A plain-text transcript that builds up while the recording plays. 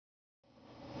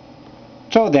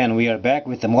So then we are back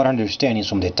with the more understandings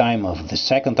from the time of the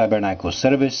Second Tabernacle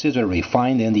services, where we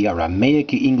find in the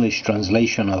Aramaic English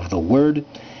translation of the word.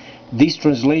 This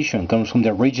translation comes from the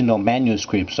original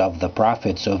manuscripts of the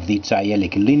prophets of the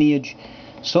Israelic lineage.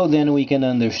 So then we can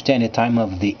understand the time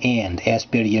of the end as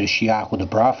per Mashiyach the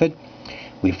prophet.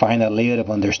 We find a layer of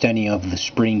understanding of the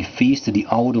spring feast, the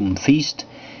autumn feast,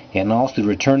 and also the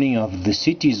returning of the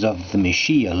cities of the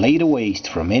Mashiyach laid waste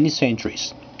for many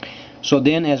centuries. So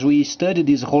then, as we study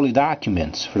these holy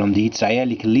documents from the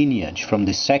Israelic lineage, from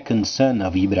the second son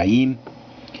of Ibrahim,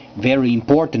 very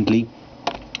importantly,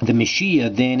 the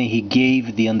Mashiyach, then he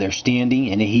gave the understanding,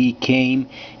 and he came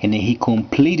and he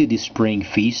completed the spring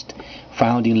feast,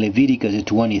 found in Leviticus the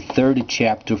 23rd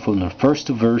chapter from the first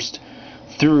verse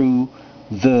through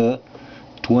the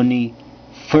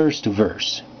 21st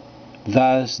verse.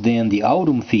 Thus then the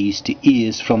autumn feast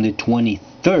is from the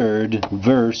 23rd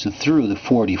verse through the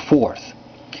 44th.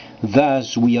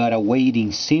 Thus we are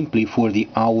awaiting simply for the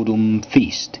autumn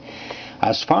feast.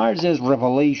 As far as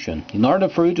Revelation, in order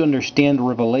for you to understand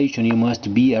Revelation, you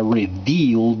must be a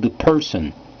revealed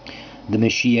person. The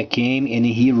Mashiyach came and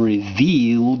he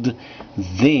revealed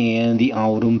then the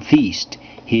autumn feast.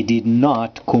 He did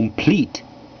not complete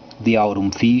the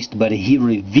autumn feast, but he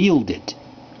revealed it.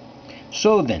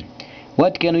 So then,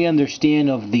 what can we understand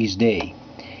of this day?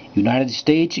 United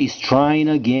States is trying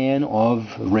again of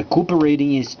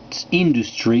recuperating its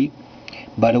industry,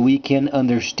 but we can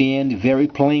understand very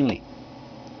plainly.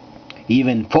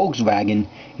 Even Volkswagen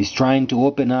is trying to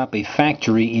open up a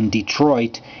factory in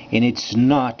Detroit, and it's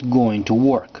not going to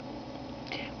work.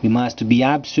 We must be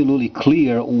absolutely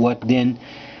clear what then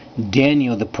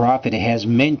Daniel the prophet has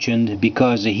mentioned,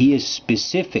 because he is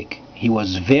specific. He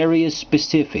was very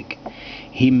specific.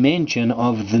 He mentioned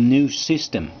of the new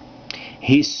system.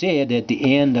 He said at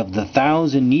the end of the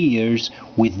 1,000 years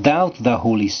without the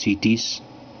holy cities,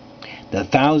 the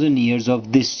 1,000 years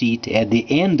of deceit, at the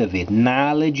end of it,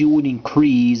 knowledge would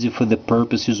increase for the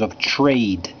purposes of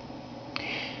trade.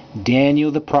 Daniel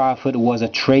the prophet was a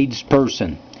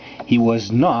tradesperson. He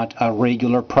was not a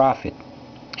regular prophet,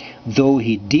 though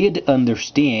he did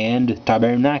understand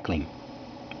tabernacling.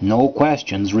 No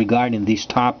questions regarding this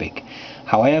topic.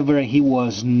 However, he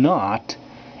was not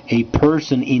a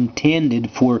person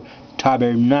intended for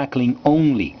tabernacling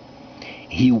only.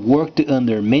 He worked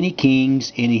under many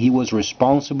kings, and he was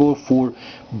responsible for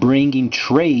bringing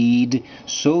trade,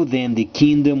 so then the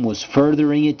kingdom was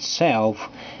furthering itself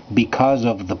because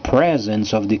of the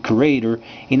presence of the Creator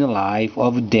in the life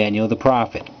of Daniel the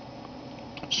prophet.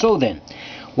 So then,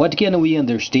 what can we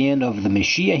understand of the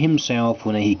Mashiyach himself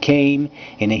when he came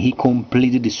and he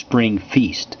completed the spring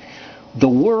feast? The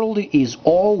world is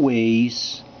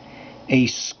always a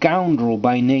scoundrel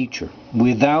by nature.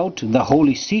 Without the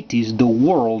holy cities, the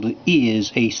world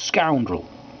is a scoundrel.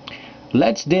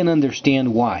 Let's then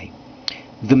understand why.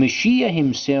 The Mashiyach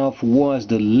himself was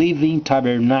the living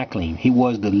tabernacling. He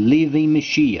was the living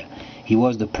Mashiyach. He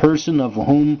was the person of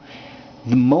whom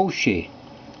the Moshe,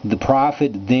 the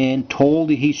prophet, then told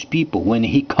his people, when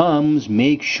he comes,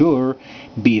 make sure,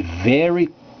 be very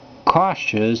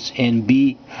cautious and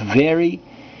be very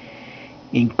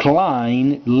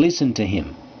inclined, listen to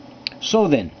him. So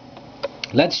then,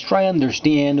 let's try to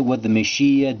understand what the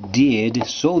Mashiyach did,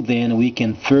 so then we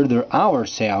can further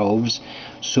ourselves,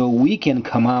 so we can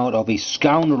come out of a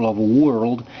scoundrel of a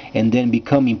world and then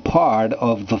becoming part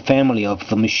of the family of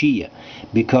the Mashiyach,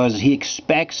 because he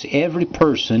expects every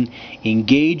person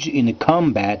engaged in a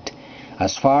combat.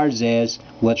 As far as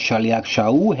what Shaliach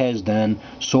Shaul has done,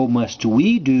 so must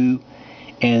we do.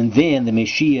 And then the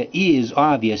Mashiyach is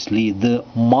obviously the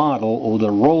model or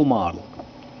the role model.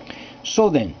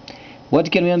 So then,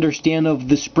 what can we understand of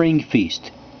the spring feast?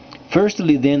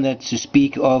 Firstly then, let's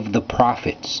speak of the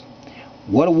prophets.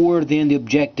 What were then the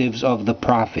objectives of the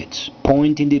prophets?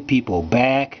 Pointing the people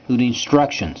back to the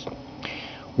instructions.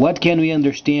 What can we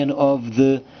understand of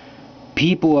the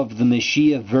people of the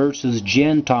Mashiyach versus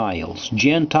Gentiles?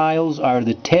 Gentiles are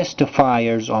the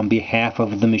testifiers on behalf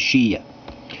of the Mashiyach.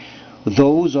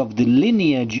 Those of the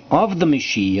lineage of the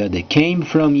Mashiyach that came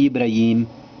from Ibrahim,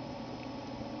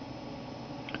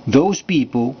 those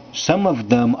people, some of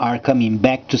them are coming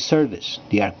back to service.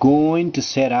 They are going to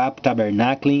set up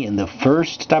tabernacling, and the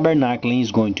first tabernacling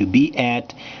is going to be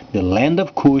at the land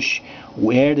of Cush,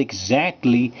 where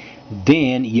exactly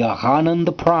then Yohanan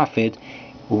the prophet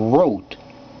wrote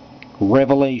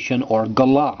Revelation or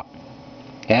Galah.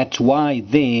 That's why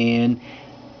then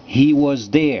he was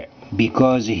there,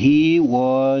 because he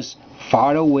was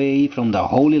far away from the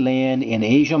Holy Land in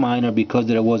Asia Minor, because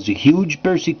there was a huge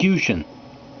persecution.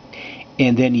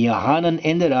 And then Yohanan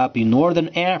ended up in northern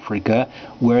Africa,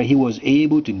 where he was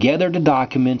able to gather the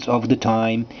documents of the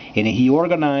time, and he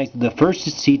organized the first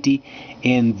city,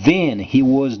 and then he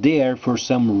was there for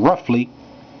some roughly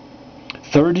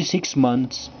 36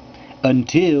 months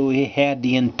until he had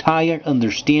the entire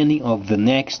understanding of the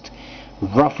next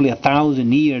roughly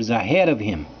 1,000 years ahead of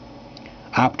him,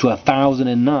 up to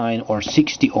 1009 or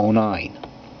 6009.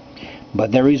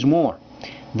 But there is more.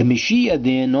 The Mashiyach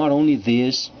then, not only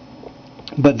this,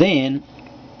 but then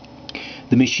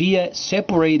the Mashiyach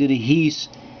separated his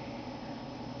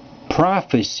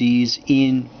prophecies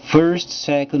in first,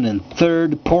 second, and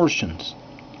third portions.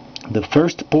 The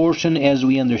first portion, as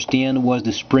we understand, was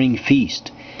the spring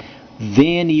feast.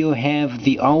 Then you have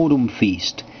the autumn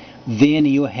feast. Then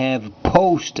you have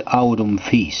post-autumn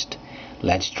feast.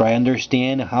 Let's try to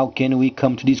understand how can we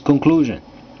come to this conclusion.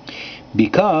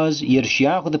 Because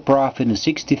Mashiyach the prophet in the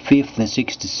 65th and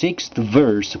 66th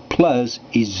verse plus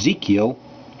Ezekiel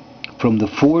from the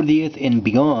 40th and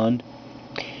beyond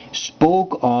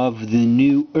spoke of the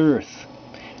new earth.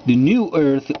 The new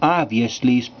earth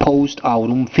obviously is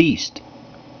post-autumn feast.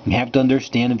 You have to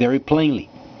understand very plainly.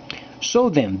 So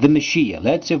then, the Mashiyach,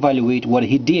 let's evaluate what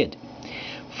he did.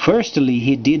 Firstly,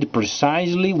 he did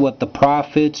precisely what the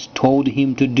prophets told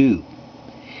him to do.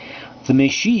 The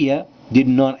Mashiyach did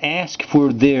not ask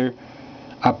for their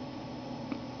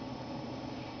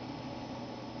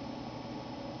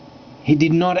he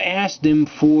did not ask them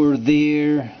for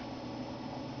their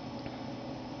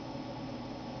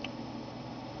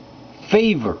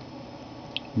favor,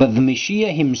 but the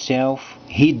Mashiyach himself,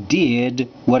 he did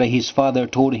what his father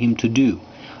told him to do.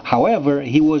 However,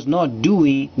 he was not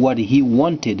doing what he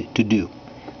wanted to do.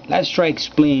 Let's try to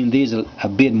explain this a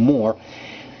bit more,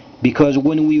 because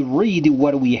when we read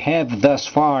what we have thus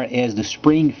far as the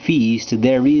spring feast,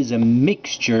 there is a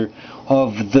mixture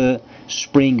of the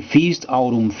spring feast,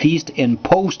 autumn feast, and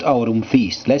post-autumn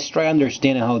feast. Let's try to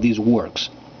understand how this works.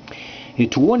 The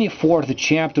 24th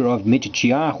chapter of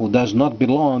Mashiyach does not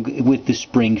belong with the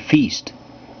spring feast.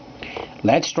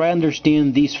 Let's try to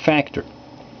understand this factor.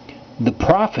 The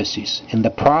prophecies and the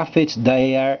prophets,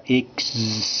 they are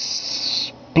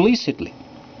explicitly,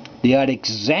 they are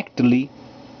exactly,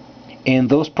 and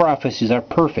those prophecies are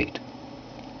perfect.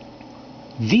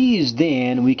 These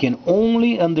then, we can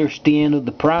only understand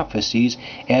the prophecies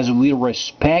as we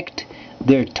respect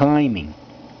their timing.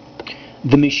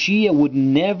 The Mashiyach would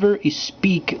never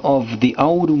speak of the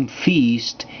autumn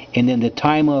feast and in the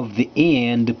time of the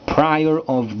end prior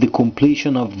of the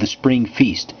completion of the spring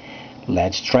feast.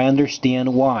 Let's try to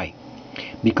understand why.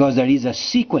 Because there is a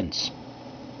sequence.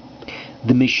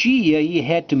 The Mashiyach, he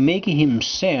had to make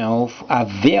himself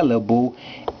available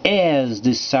as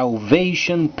the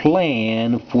salvation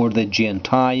plan for the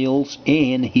Gentiles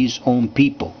and his own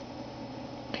people.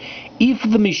 If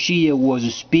the Mashiyach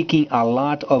was speaking a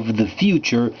lot of the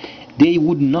future, they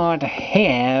would not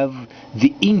have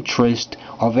the interest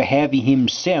of having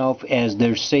himself as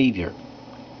their Savior.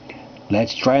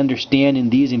 Let's try understanding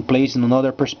this in place in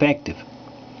another perspective.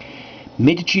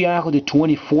 Mashiyach, the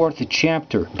 24th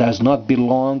chapter, does not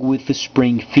belong with the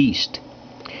spring feast.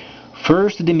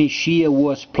 First, the Mashiyach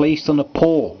was placed on a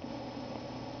pole.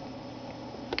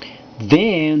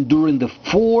 Then, during the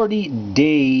 40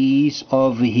 days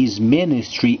of his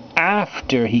ministry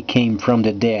after he came from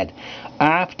the dead,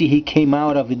 after he came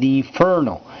out of the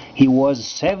inferno, he was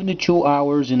 72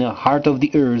 hours in the heart of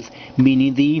the earth,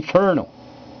 meaning the inferno.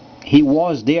 He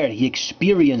was there, he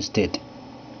experienced it.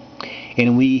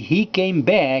 And when he came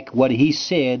back, what he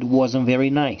said wasn't very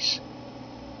nice.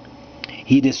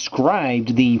 He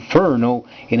described the inferno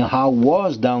and how it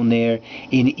was down there,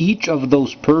 and each of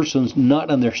those persons not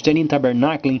understanding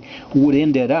tabernacling would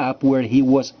end up where he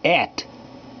was at.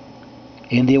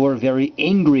 And they were very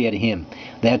angry at him.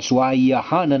 That's why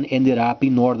Yohanan ended up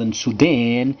in northern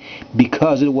Sudan,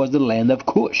 because it was the land of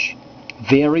Cush,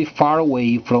 very far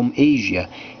away from Asia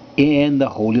and the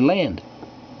Holy Land.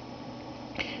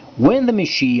 When the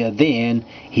Mashiyach then,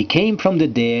 he came from the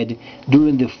dead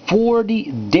during the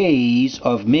 40 days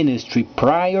of ministry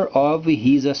prior of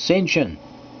his ascension.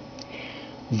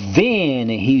 Then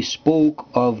he spoke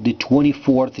of the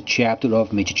 24th chapter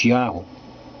of Mashiyach.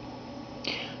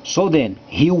 So then,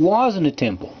 he was in the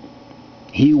temple.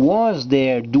 He was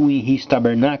there doing his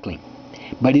tabernacling.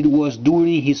 But it was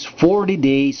during his 40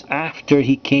 days after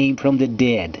he came from the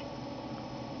dead.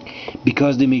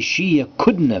 Because the Mashiyach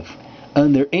couldn't have,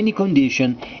 under any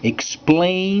condition,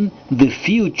 explain the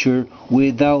future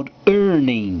without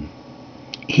earning.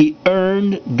 He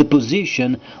earned the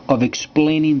position of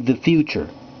explaining the future.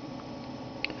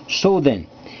 So then,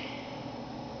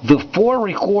 the 4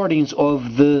 recordings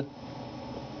of the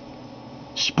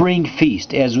spring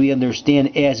feast, as we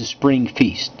understand as a spring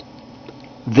feast,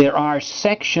 there are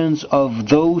sections of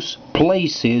those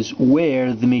places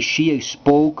where the Mashiyach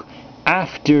spoke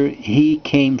after he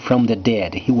came from the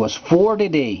dead. He was 40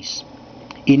 days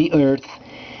in the earth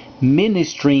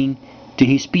ministering to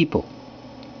his people.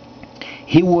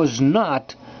 He was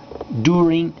not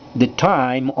during the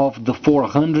time of the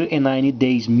 490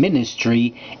 days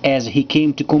ministry as he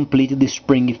came to complete the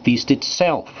spring feast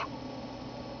itself.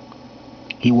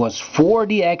 He was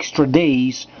 40 extra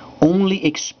days only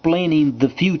explaining the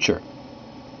future.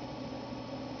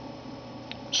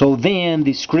 So then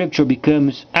the scripture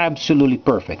becomes absolutely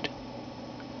perfect.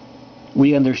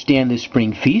 We understand the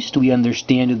spring feast, we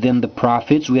understand then the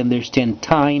prophets, we understand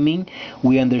timing,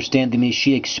 we understand the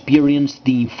Messiah experienced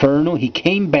the inferno, he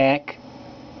came back,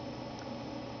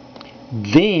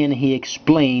 then he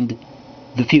explained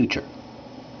the future.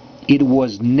 It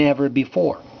was never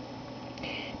before.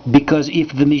 Because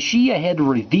if the Messiah had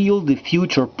revealed the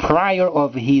future prior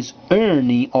of his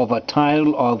earning of a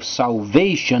title of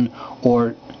salvation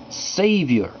or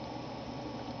Savior,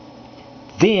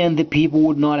 then the people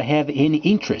would not have any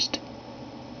interest.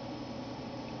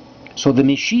 So the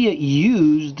Messiah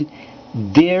used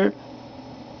their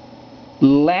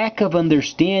lack of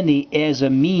understanding as a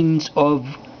means of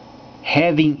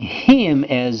having him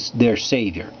as their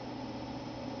Savior.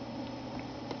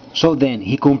 So then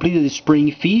he completed the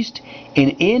spring feast,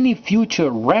 and any future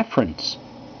reference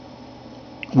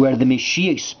where the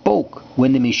Messiah spoke,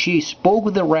 when the Messiah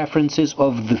spoke the references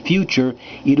of the future,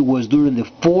 it was during the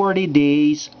 40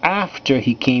 days after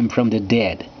he came from the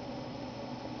dead.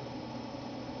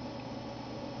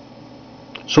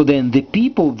 So then the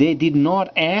people, they did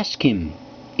not ask him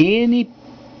any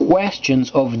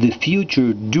questions of the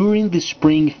future during the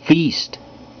spring feast.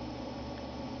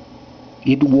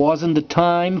 It wasn't the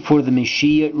time for the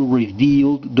Messiah to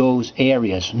reveal those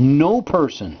areas. No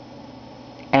person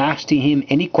asked him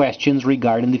any questions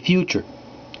regarding the future.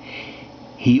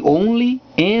 He only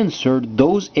answered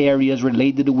those areas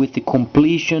related with the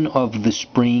completion of the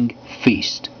spring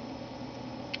feast.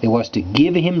 It was to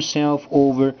give himself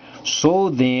over, so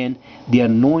then the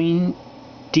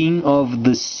anointing of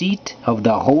the seat, of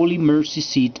the holy mercy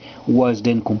seat, was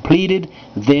then completed.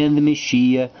 Then the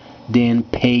Messiah then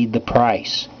paid the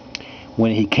price.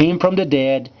 When he came from the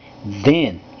dead,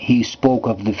 then he spoke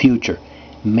of the future.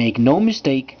 Make no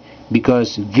mistake,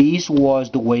 because this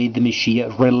was the way the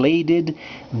Messiah related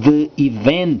the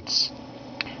events,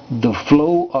 the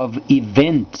flow of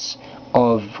events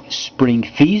of spring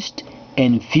feast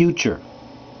and future.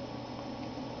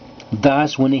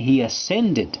 Thus, when he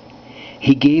ascended,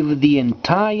 he gave the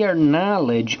entire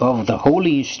knowledge of the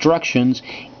holy instructions,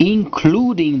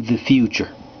 including the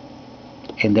future.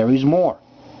 And there is more.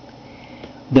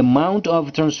 The Mount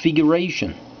of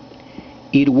Transfiguration,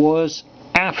 it was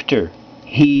after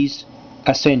his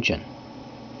ascension.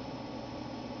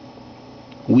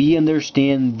 We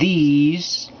understand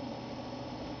these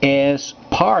as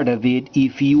part of it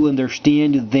if you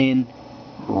understand then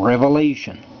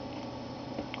Revelation.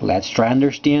 Let's try to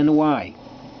understand why.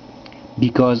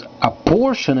 Because a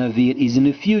portion of it is in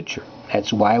the future.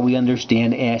 That's why we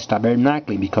understand as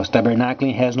tabernacling, because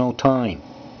tabernacling has no time.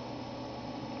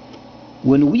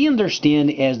 When we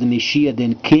understand as the Messiah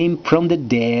then came from the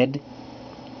dead,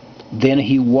 then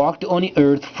he walked on the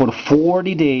earth for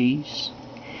 40 days,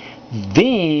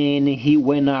 then he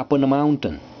went up on the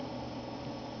mountain.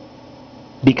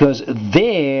 Because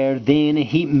there then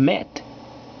he met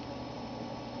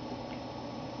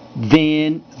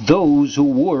then those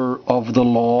who were of the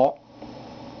law.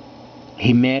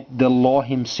 He met the law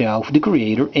himself, the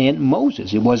Creator, and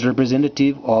Moses. It was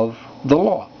representative of the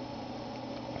law.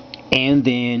 And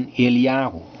then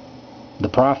Eliyahu, the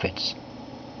prophets.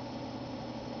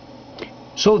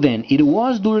 So then, it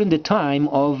was during the time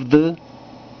of the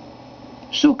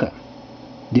Sukkah,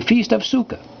 the Feast of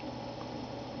Sukkah.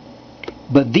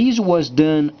 But this was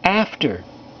done after.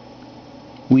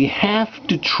 We have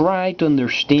to try to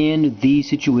understand these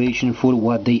situations for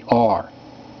what they are.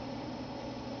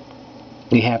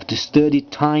 We have to study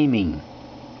timing.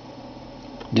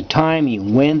 The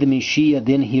timing when the Messiah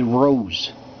then he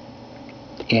rose.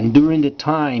 And during the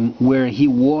time where he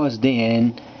was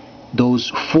then, those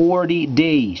 40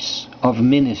 days of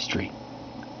ministry.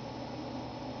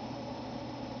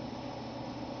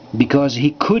 Because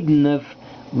he couldn't have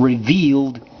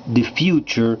revealed the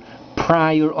future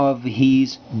prior of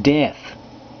his death.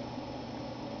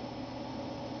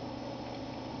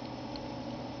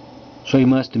 So we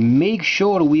must make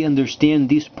sure we understand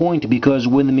this point, because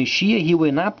when the Messiah he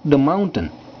went up the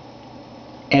mountain,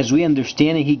 as we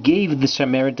understand, he gave the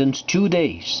Samaritans 2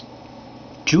 days.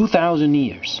 2,000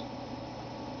 years.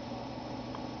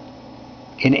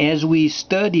 And as we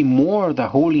study more the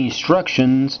holy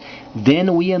instructions,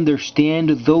 then we understand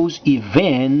those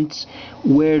events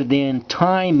where then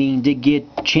timing they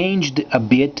get changed a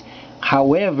bit.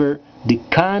 However, the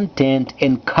content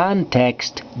and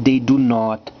context they do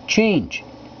not change.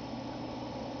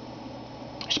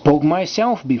 Spoke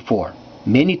myself before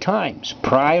many times.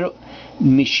 Prior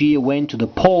Mashiyach went to the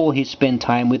pole, he spent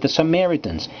time with the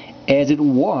Samaritans, as it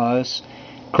was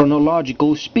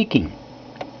chronological speaking.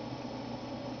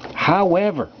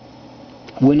 However,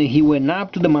 when he went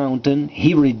up to the mountain,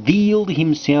 he revealed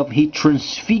himself, he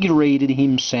transfigured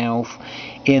himself,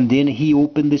 and then he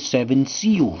opened the 7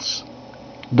 seals.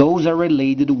 Those are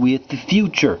related with the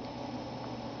future.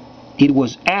 It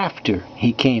was after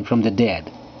he came from the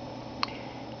dead.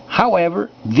 However,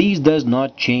 this does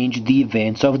not change the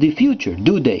events of the future,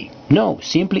 do they? No,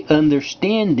 simply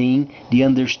understanding, the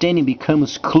understanding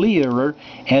becomes clearer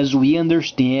as we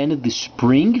understand the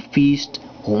spring feast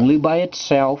only by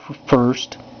itself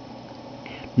first.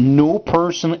 No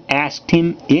person asked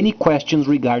him any questions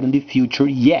regarding the future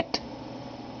yet.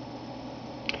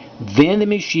 Then the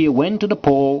Mashiyach went to the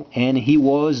pole, and he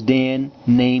was then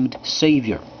named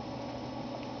Savior.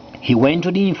 He went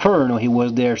to the inferno, he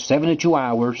was there 72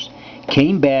 hours,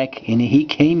 came back, and he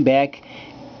came back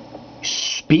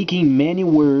speaking many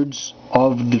words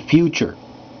of the future.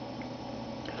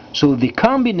 So the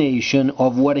combination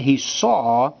of what he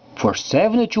saw for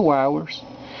 72 hours,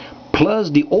 plus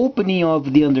the opening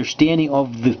of the understanding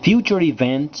of the future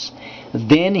events,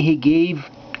 then he gave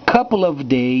a couple of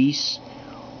days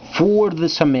for the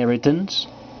Samaritans,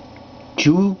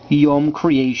 2 Yom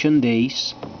creation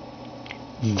days,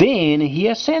 then he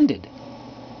ascended.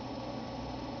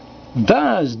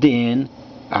 Thus then,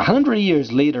 100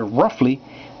 years later roughly,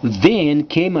 then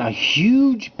came a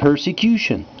huge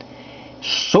persecution.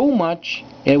 So much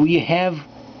that we have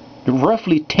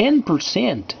roughly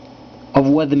 10% of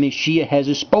what the Mashiyach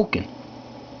has spoken.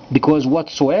 Because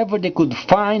whatsoever they could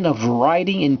find of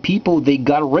writing and people, they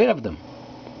got rid of them.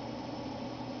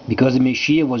 Because the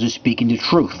Mashiyach was speaking the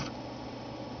truth.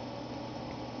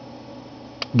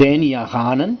 Then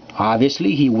Yohanan,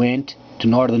 obviously, he went to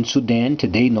northern Sudan,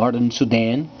 today northern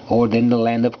Sudan, or then the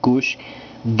land of Cush.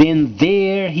 Then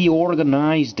there he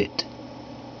organized it.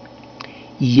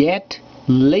 Yet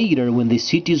later, when the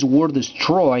cities were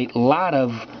destroyed, a lot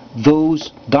of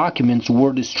those documents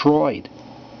were destroyed.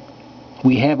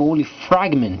 We have only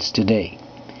fragments today.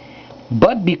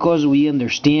 But because we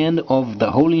understand of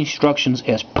the holy instructions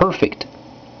as perfect,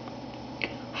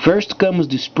 first comes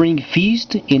the spring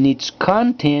feast, and its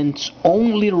contents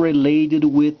only related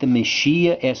with the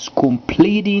Mashiyach as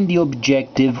completing the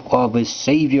objective of a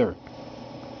Savior.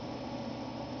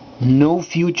 No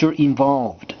future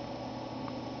involved.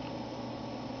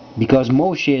 Because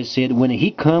Moshe said, when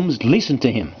he comes, listen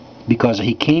to him, because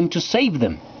he came to save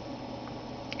them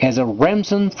as a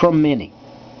ransom from many.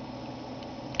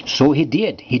 So he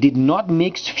did. He did not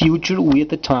mix future with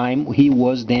the time. He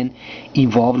was then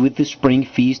involved with the spring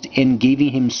feast and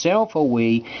giving himself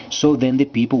away so then the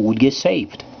people would get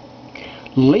saved.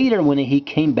 Later, when he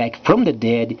came back from the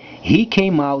dead, he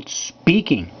came out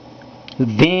speaking.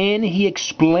 Then he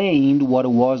explained what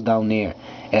was down there,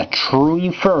 a true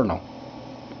inferno.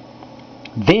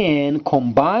 Then,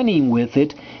 combining with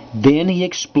it, then he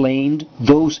explained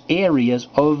those areas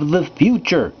of the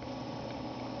future,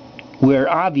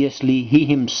 where obviously he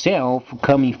himself,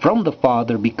 coming from the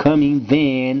Father, becoming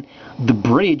then the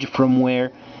bridge from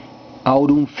where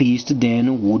autumn feast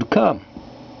then would come.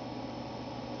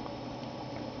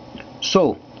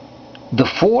 So, the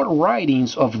 4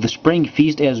 writings of the spring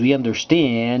feast, as we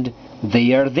understand,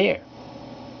 they are there.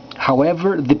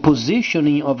 However, the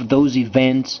positioning of those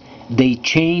events, they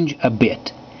change a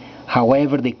bit.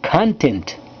 However, the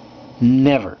content,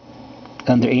 never,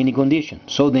 under any condition.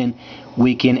 So then,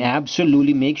 we can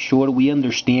absolutely make sure we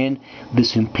understand the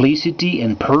simplicity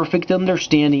and perfect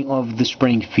understanding of the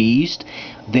spring feast.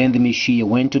 Then the Mashiyach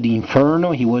went to the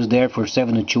inferno. He was there for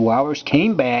 72 hours,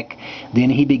 came back. Then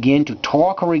he began to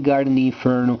talk regarding the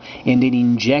inferno, and then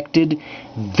injected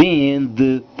then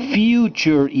the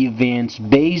future events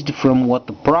based from what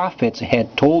the prophets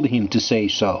had told him to say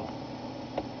so.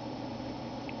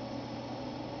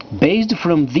 Based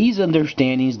from these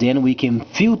understandings, then we can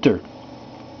filter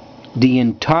the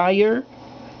entire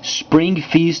spring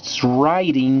feast's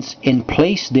writings and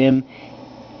place them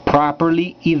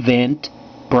properly event,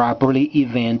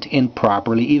 and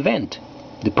properly event.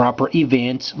 The proper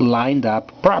events lined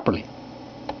up properly.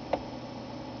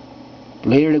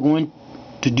 Later they're going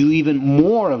to do even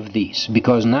more of these,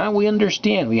 because now we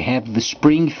understand we have the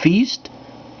spring feast,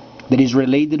 that is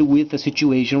related with the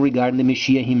situation regarding the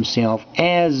Messiah himself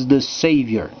as the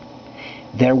Savior.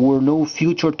 There were no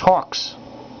future talks.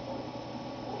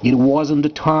 It wasn't the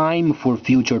time for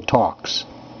future talks.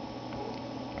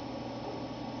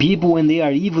 People, when they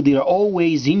are evil, they are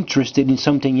always interested in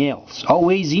something else.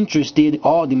 Always interested,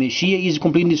 oh, the Messiah is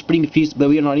completing the spring feast, but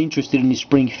we are not interested in the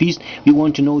spring feast. We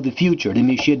want to know the future. The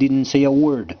Messiah didn't say a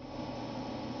word.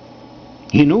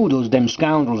 He knew those damn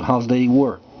scoundrels, how they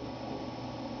were.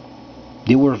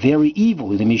 They were very evil.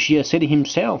 The Messiah said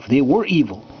himself, they were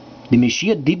evil. The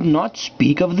Messiah did not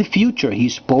speak of the future. He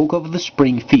spoke of the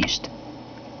spring feast.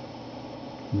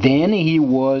 Then he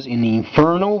was in the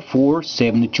inferno for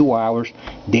 72 hours.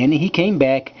 Then he came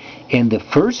back, and the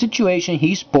first situation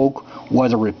he spoke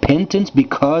was a repentance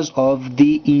because of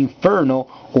the inferno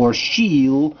or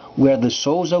Sheol, where the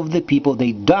souls of the people,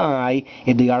 they die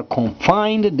and they are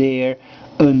confined there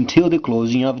until the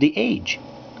closing of the age.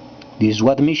 This is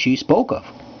what the Messiah spoke of.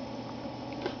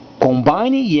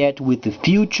 Combining yet with the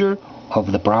future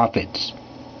of the prophets.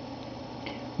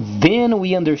 Then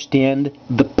we understand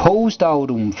the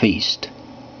post-autumn feast.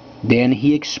 Then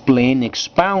he explained,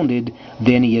 expounded,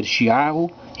 then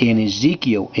Mashiyach and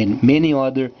Ezekiel and many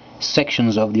other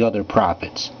sections of the other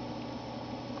prophets.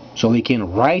 So we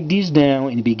can write this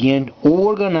down and begin to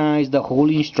organize the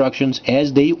holy instructions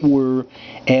as they were,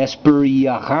 as per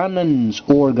Yohanan's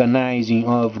organizing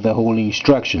of the holy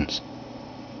instructions.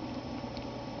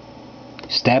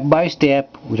 Step by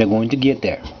step, we are going to get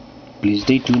there. Please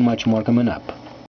stay tuned, much more coming up.